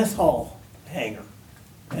the mess hall hangar.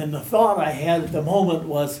 And the thought I had at the moment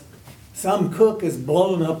was, some cook has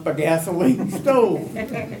blown up a gasoline stove,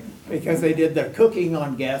 because they did their cooking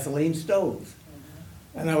on gasoline stoves.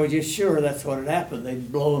 And I was just sure that's what had happened.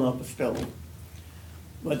 They'd blown up a stove.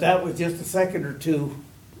 But that was just a second or two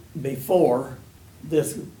before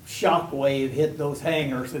this shock wave hit those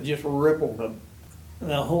hangars that just rippled them.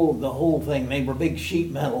 The whole thing, they were big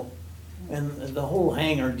sheet metal, and the whole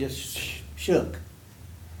hangar just shook.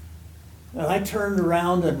 And I turned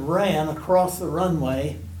around and ran across the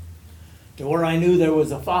runway to where I knew there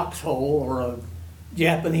was a foxhole or a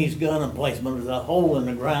Japanese gun emplacement. There was a hole in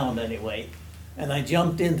the ground anyway. And I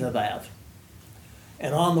jumped into that.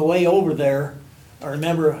 And on the way over there, I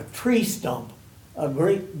remember a tree stump, a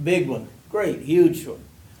great big one, great huge one,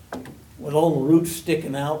 with all the roots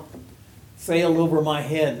sticking out, sailed over my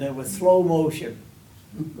head, and it was slow motion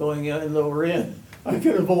going in over in. I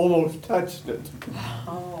could have almost touched it.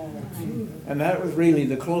 And that was really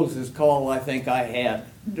the closest call I think I had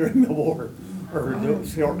during the war, or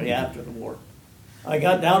shortly after the war. I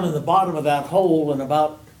got down in the bottom of that hole, and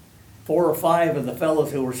about 4 or 5 of the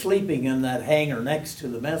fellows who were sleeping in that hangar next to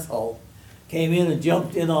the mess hall came in and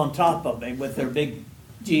jumped in on top of me with their big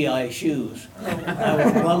GI shoes. I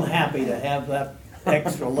was plumb happy to have that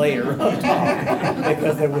extra layer on top,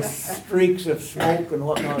 because there was streaks of smoke and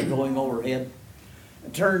whatnot going overhead.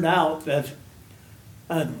 It turned out that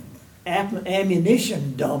an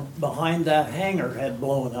ammunition dump behind that hangar had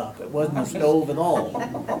blown up. It wasn't a stove at all.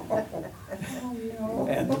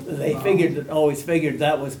 And they always figured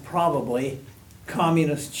that was probably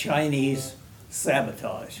communist Chinese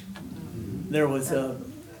sabotage. There was a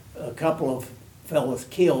couple of fellows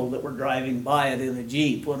killed that were driving by it in a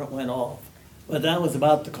Jeep when it went off. But that was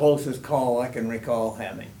about the closest call I can recall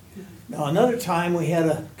having. Now, another time we had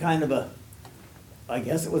a kind of I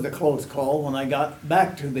guess it was a close call. When I got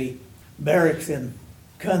back to the barracks in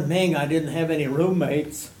Kunming, I didn't have any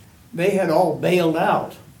roommates. They had all bailed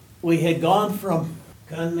out. We had gone from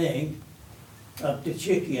Kunming up to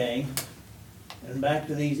Chikyang and back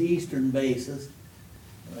to these eastern bases,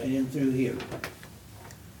 right in through here.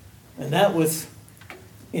 And that was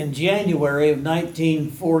in January of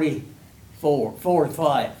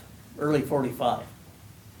 1945, early 45.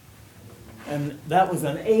 And that was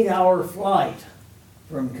an 8-hour flight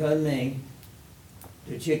from Kunming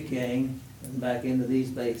to Chikyang and back into these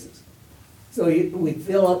bases. So we'd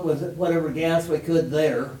fill up with whatever gas we could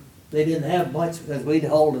there. They didn't have much because we'd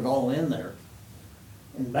hauled it all in there.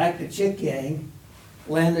 And back to Chikyang,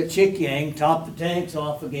 land at Chikyang, top the tanks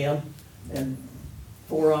off again, and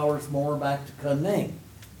 4 hours more back to Kunming.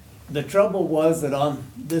 The trouble was that on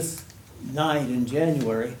this night in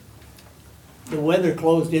January, the weather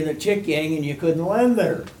closed in at Chikyang and you couldn't land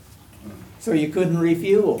there. So you couldn't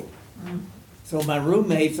refuel. So my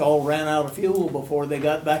roommates all ran out of fuel before they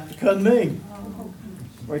got back to Kunming,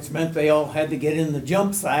 which meant they all had to get in the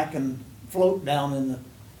jump sack and float down in the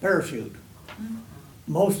parachute.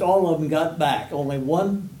 Most all of them got back. Only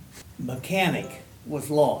one mechanic was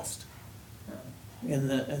lost.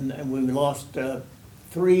 And we lost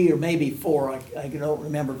 3 or maybe 4, I don't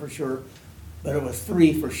remember for sure, but it was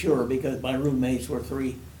 3 for sure because my roommates were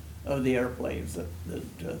 3 of the airplanes that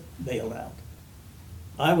bailed out.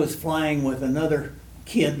 I was flying with another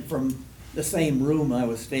kid from the same room I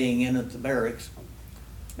was staying in at the barracks,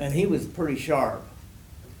 and he was pretty sharp.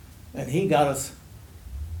 And he was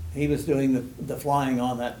doing the flying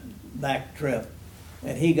on that back trip,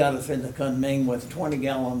 and he got us into Kunming with 20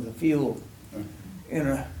 gallons of fuel in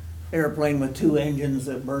an airplane with 2 engines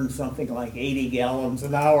that burned something like 80 gallons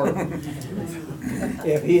an hour.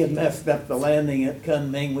 If he had messed up the landing at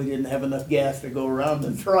Kunming, we didn't have enough gas to go around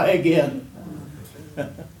and try again.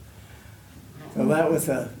 So that was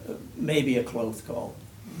maybe a close call.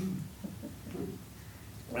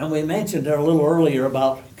 Well, we mentioned a little earlier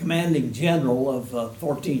about commanding general of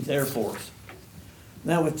 14th Air Force.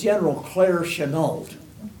 That was General Claire Chenault.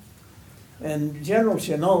 And General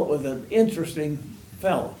Chenault was an interesting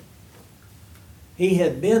fellow. He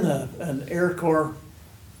had been an Air Corps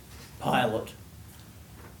pilot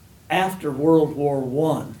after World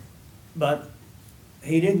War I, but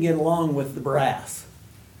he didn't get along with the brass.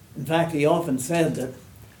 In fact, he often said that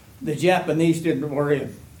the Japanese didn't worry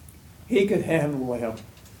him. He could handle him.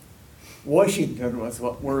 Washington was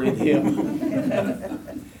what worried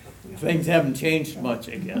him. Things haven't changed much,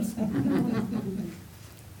 I guess.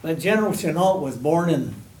 But General Chennault was born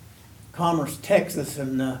in Commerce, Texas,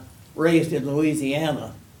 and raised in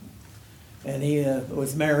Louisiana. And he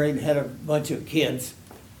was married, had a bunch of kids.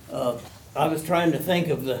 I was trying to think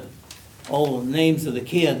of all the names of the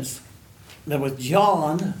kids. There was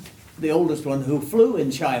John, the oldest one, who flew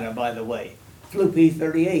in China, by the way. Flew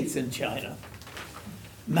P-38s in China.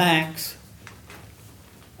 Max,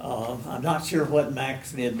 I'm not sure what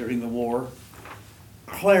Max did during the war.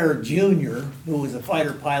 Claire Jr., who was a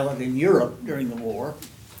fighter pilot in Europe during the war.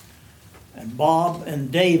 And Bob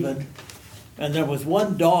and David. And there was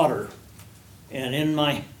one daughter, and in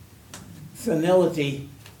my senility,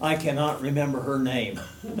 I cannot remember her name.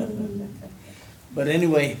 But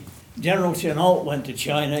anyway, General Chennault went to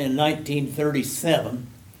China in 1937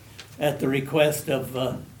 at the request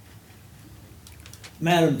of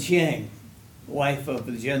Madame Chiang, wife of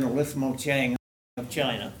the Generalissimo Chiang of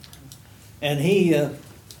China. And he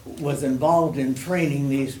was involved in training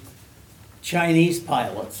these Chinese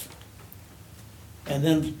pilots, and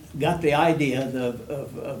then got the idea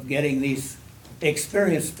of getting these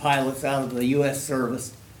experienced pilots out of the U.S.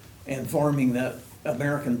 service and forming the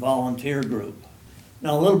American Volunteer Group.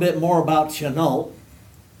 Now, a little bit more about Chennault.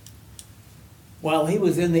 While he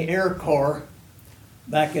was in the Air Corps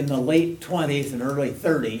back in the late 20s and early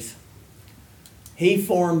 30s, he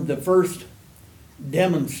formed the first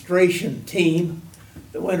demonstration team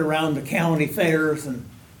that went around the county fairs and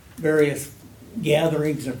various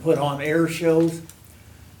gatherings and put on air shows.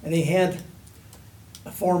 And he had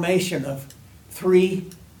a formation of 3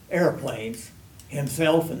 airplanes,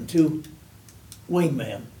 himself and 2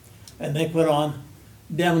 wingmen. And they put on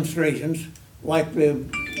demonstrations like the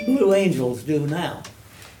Blue Angels do now.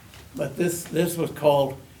 But this was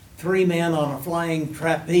called 3 Men on a Flying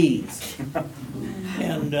Trapeze.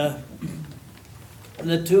 And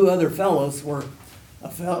the 2 other fellows were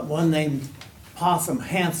one named Possum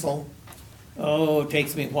Hansel. Oh, it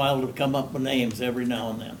takes me a while to come up with names every now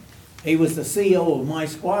and then. He was the CO of my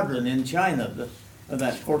squadron in China, of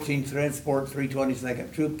that 14th Transport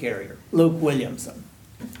 322nd Troop Carrier, Luke Williamson.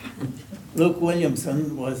 Luke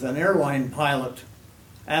Williamson was an airline pilot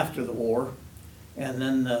after the war, and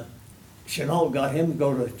then Chennault got him to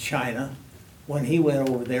go to China when he went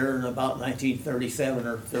over there in about 1937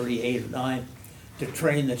 or 38 or 9 to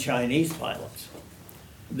train the Chinese pilots.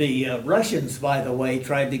 The Russians, by the way,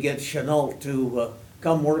 tried to get Chennault to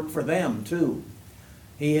come work for them, too.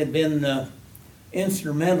 He had been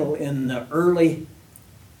instrumental in the early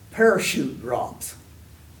parachute drops,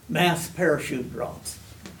 mass parachute drops.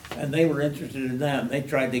 And they were interested in that, and they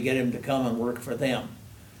tried to get him to come and work for them.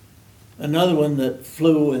 Another one that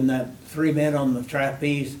flew in that 3 Men on the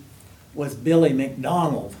Trapeze was Billy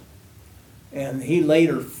McDonald. And he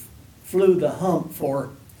later flew the hump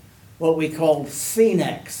for what we called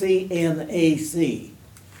CNAC, C-N-A-C.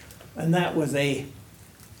 And that was a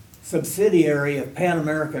subsidiary of Pan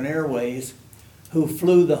American Airways who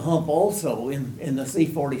flew the hump also in the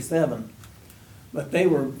C-47. But they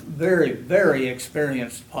were very, very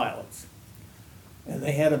experienced pilots. And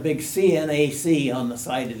they had a big CNAC on the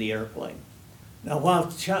side of the airplane. Now, while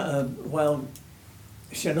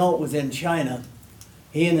Chennault was in China,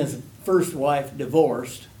 he and his first wife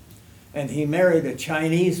divorced, and he married a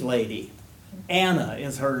Chinese lady. Anna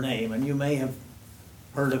is her name, and you may have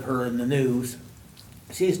heard of her in the news.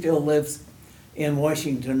 She still lives in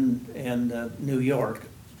Washington and New York.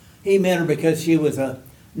 He met her because she was a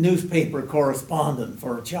newspaper correspondent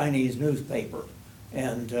for a Chinese newspaper.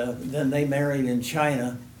 And then they married in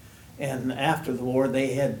China, and after the war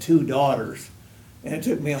they had 2 daughters. And it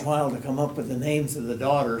took me a while to come up with the names of the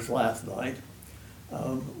daughters last night.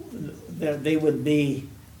 They would be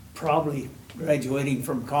probably graduating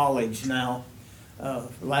from college now.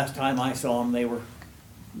 Last time I saw them, they were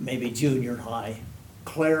maybe junior high.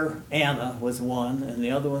 Claire Anna was one, and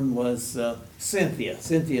the other one was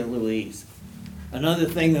Cynthia Louise. Another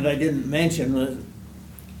thing that I didn't mention was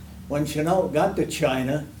when Chennault got to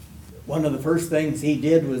China, one of the first things he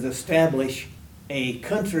did was establish a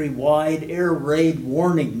countrywide air raid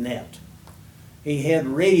warning net. He had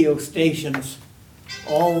radio stations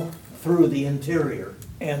all through the interior,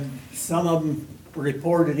 and some of them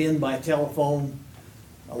reported in by telephone,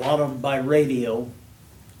 a lot of them by radio.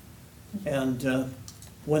 And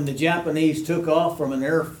when the Japanese took off from an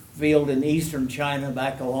airfield in eastern China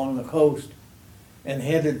back along the coast and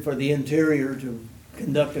headed for the interior to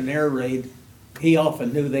conduct an air raid, he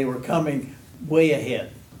often knew they were coming way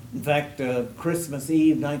ahead. In fact, Christmas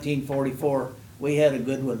Eve 1944, we had a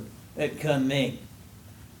good one at Kunming.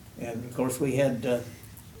 And of course, we had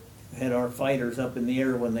our fighters up in the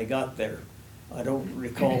air when they got there. I don't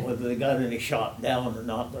recall whether they got any shot down or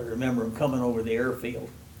not, but I remember them coming over the airfield.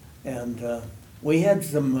 And we had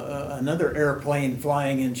another airplane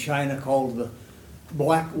flying in China called the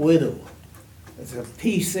Black Widow. It's a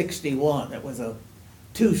P-61. It was a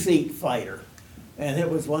two-seat fighter. And it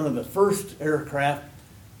was one of the first aircraft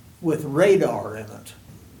with radar in it.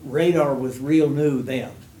 Radar was real new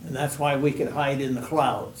then, and that's why we could hide in the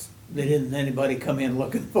clouds. They didn't anybody come in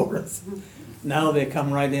looking for us. Now they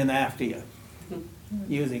come right in after you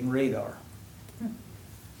using radar.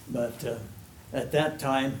 But at that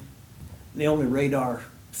time, the only radar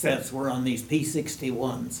sets were on these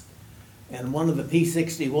P-61s. And one of the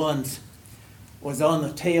P-61s was on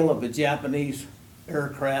the tail of a Japanese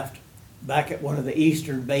aircraft back at one of the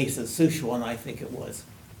eastern bases, Sichuan, I think it was,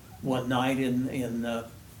 one night in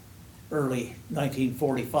early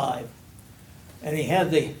 1945. And he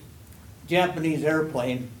had the Japanese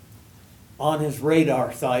airplane on his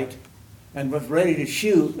radar sight and was ready to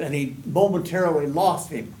shoot, and he momentarily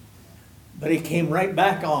lost him. But he came right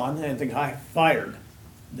back on, and the guy fired.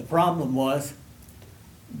 The problem was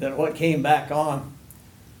that what came back on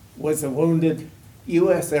was a wounded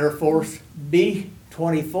U.S. Air Force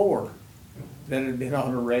B-24 that had been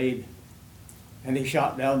on a raid, and he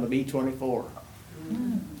shot down the B-24.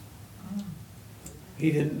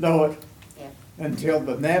 He didn't know it until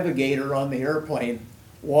the navigator on the airplane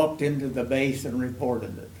walked into the base and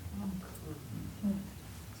reported it.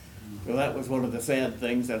 So that was one of the sad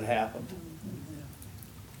things that happened.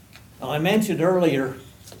 Now, I mentioned earlier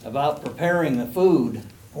about preparing the food.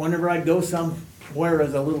 Whenever I'd go somewhere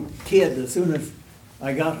as a little kid, as soon as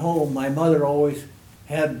I got home, my mother always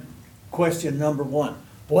had question number one: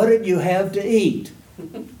 what did you have to eat?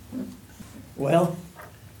 Well,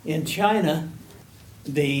 in China,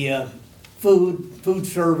 the food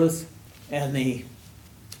service and the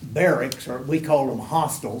barracks, or we call them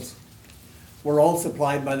hostels, were all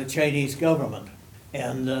supplied by the Chinese government.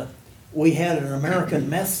 And we had an American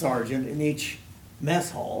mess sergeant in each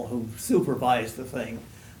mess hall who supervised the thing.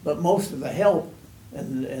 But most of the help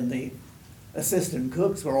and the assistant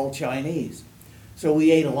cooks were all Chinese. So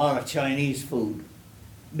we ate a lot of Chinese food.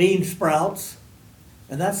 Bean sprouts,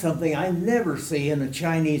 and that's something I never see in a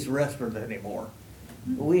Chinese restaurant anymore.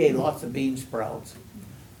 We ate lots of bean sprouts.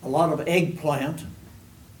 A lot of eggplant,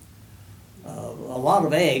 a lot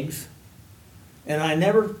of eggs, and I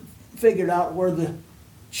never figured out where the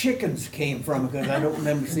chickens came from, because I don't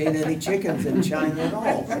remember seeing any chickens in China at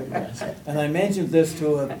all. And I mentioned this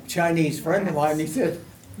to a Chinese friend of mine, and he said,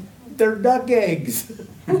 they're duck eggs,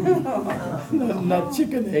 not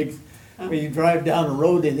chicken eggs. When you drive down the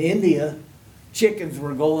road in India, chickens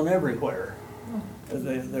were going everywhere.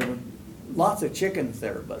 There were lots of chickens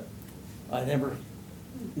there, but I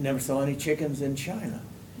never saw any chickens in China.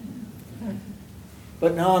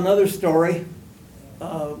 But now another story.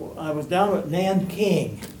 I was down at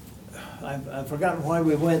Nanking. I've forgotten why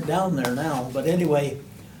we went down there now, but anyway,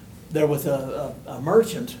 there was a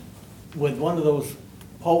merchant with one of those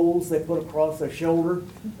poles they put across their shoulder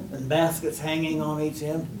and baskets hanging on each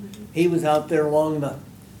end. He was out there along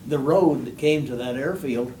the road that came to that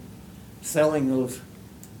airfield selling those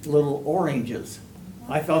little oranges.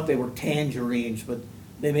 I thought they were tangerines, but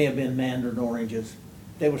they may have been mandarin oranges.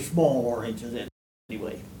 They were small oranges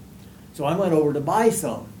anyway. So I went over to buy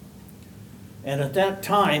some. And at that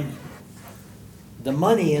time, the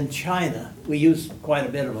money in China, we used quite a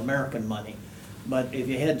bit of American money, but if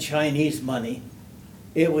you had Chinese money,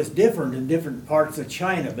 it was different in different parts of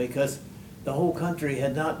China because the whole country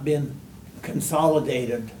had not been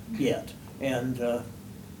consolidated yet. And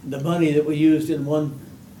the money that we used in one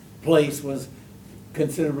place was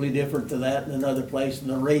considerably different to that in another place, and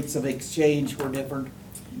the rates of exchange were different.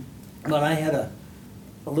 But I had a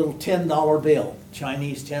little $10 bill,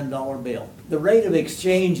 Chinese $10 bill. The rate of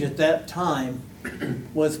exchange at that time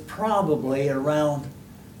was probably around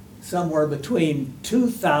somewhere between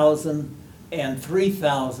 2,000 and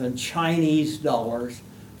 3,000 Chinese dollars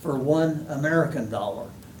for one American dollar.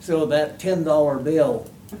 So that $10 bill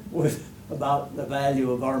was about the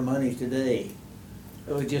value of our money today.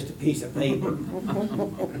 It was just a piece of paper.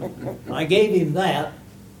 I gave him that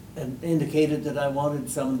and indicated that I wanted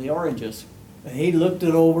some of the oranges. And he looked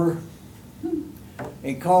it over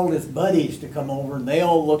and called his buddies to come over, and they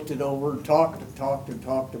all looked it over and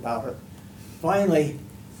talked about it. Finally,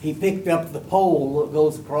 he picked up the pole that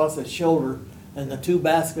goes across his shoulder and the 2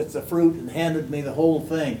 baskets of fruit and handed me the whole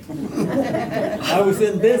thing. I was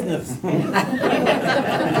in business.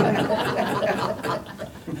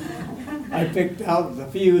 I picked out the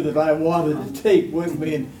few that I wanted to take with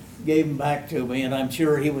me and gave them back to me, and I'm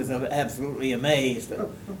sure he was absolutely amazed that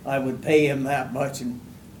I would pay him that much and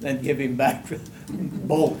then give him back the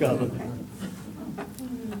bulk of it.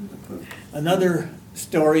 Another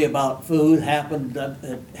story about food happened at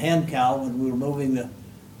Hankow when we were moving the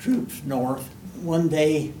troops north. One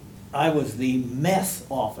day I was the mess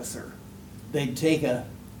officer. They'd take a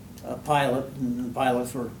pilot, and the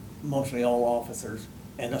pilots were mostly all officers,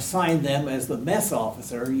 and assign them as the mess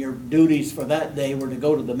officer. Your duties for that day were to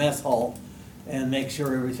go to the mess hall and make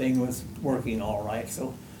sure everything was working all right.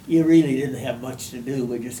 So you really didn't have much to do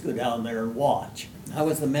but just go down there and watch. I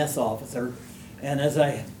was the mess officer, and as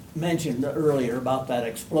I mentioned earlier about that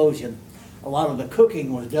explosion, a lot of the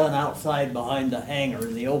cooking was done outside behind the hangar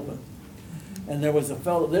in the open. And there was a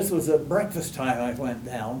fellow, this was at breakfast time I went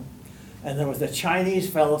down, and there was a Chinese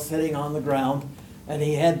fellow sitting on the ground, and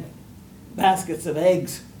he had baskets of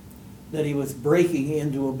eggs that he was breaking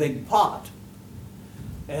into a big pot.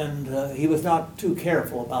 And he was not too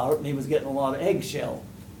careful about it, and he was getting a lot of eggshell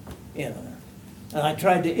in there. And I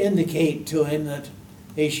tried to indicate to him that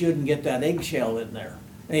he shouldn't get that eggshell in there.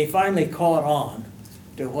 And he finally caught on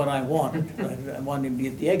to what I wanted. I wanted him to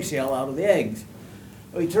get the eggshell out of the eggs.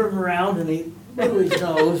 He turned around and he blew his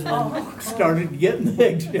nose and started getting the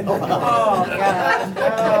eggshell out. Oh,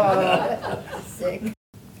 God. Oh, sick.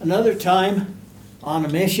 Another time, on a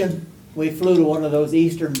mission, we flew to one of those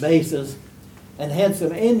eastern bases and had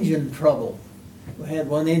some engine trouble. We had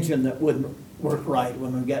one engine that wouldn't work right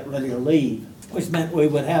when we got ready to leave, which meant we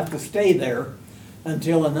would have to stay there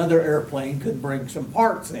until another airplane could bring some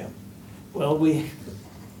parts in. Well,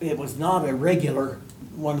 it was not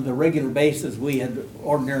one of the regular bases we had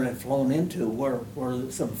ordinarily flown into where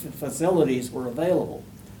some facilities were available.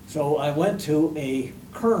 So I went to a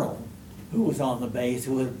colonel who was on the base,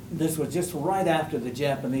 this was just right after the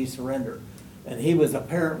Japanese surrender. And he was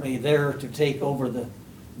apparently there to take over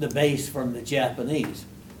the base from the Japanese.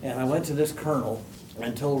 And I went to this colonel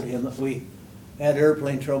and told him that we had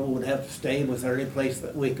airplane trouble, would have to stay, was there any place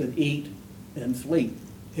that we could eat and sleep.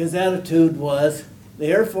 His attitude was, the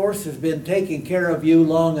Air Force has been taking care of you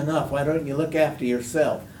long enough, why don't you look after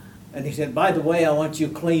yourself? And he said, by the way, I want you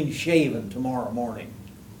clean shaven tomorrow morning.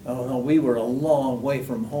 Oh no, we were a long way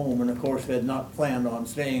from home, and of course had not planned on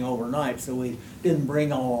staying overnight, so we didn't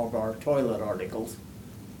bring all of our toilet articles.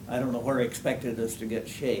 I don't know where he expected us to get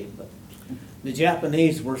shaved, but the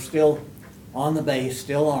Japanese were still on the base,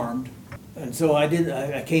 still armed, and so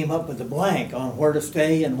I came up with a blank on where to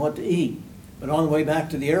stay and what to eat. But on the way back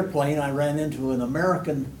to the airplane, I ran into an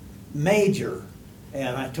American major,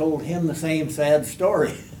 and I told him the same sad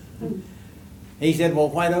story. He said, well,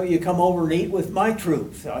 why don't you come over and eat with my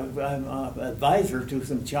troops? I'm an advisor to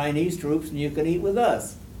some Chinese troops, and you can eat with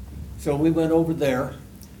us. So we went over there,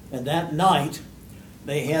 and that night,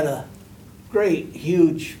 they had a great,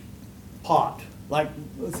 huge pot, like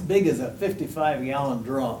as big as a 55-gallon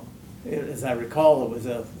drum. As I recall, it was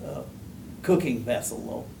a cooking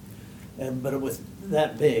vessel, though, but it was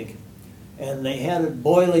that big. And they had it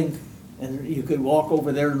boiling, and you could walk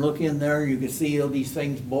over there and look in there, and you could see all these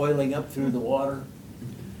things boiling up through the water.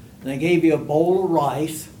 And they gave you a bowl of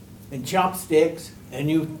rice and chopsticks, and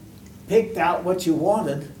you picked out what you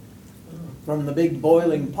wanted from the big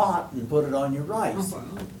boiling pot and put it on your rice.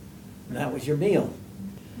 And that was your meal.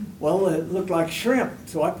 Well, it looked like shrimp,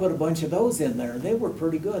 so I put a bunch of those in there. They were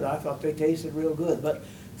pretty good. I thought they tasted real good, but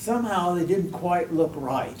somehow they didn't quite look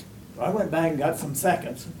right. So I went back and got some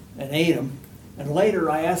seconds and ate them. And later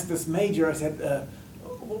I asked this major, I said,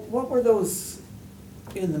 what were those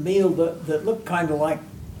in the meal that looked kind of like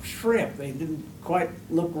shrimp? They didn't quite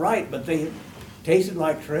look right, but they tasted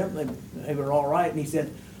like shrimp. They were all right. And he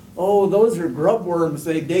said, oh, those are grub worms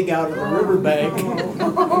they dig out of the riverbank.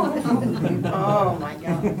 Oh, my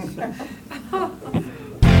gosh.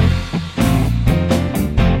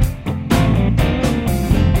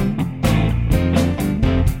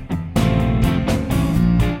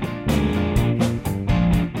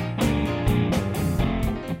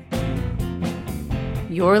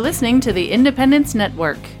 You're listening to the Independence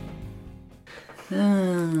Network.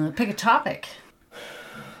 Pick a topic.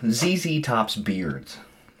 ZZ Top's beards.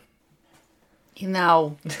 You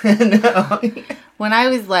know, No. when I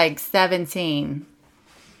was like 17,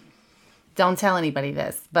 don't tell anybody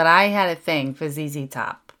this, but I had a thing for ZZ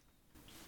Top.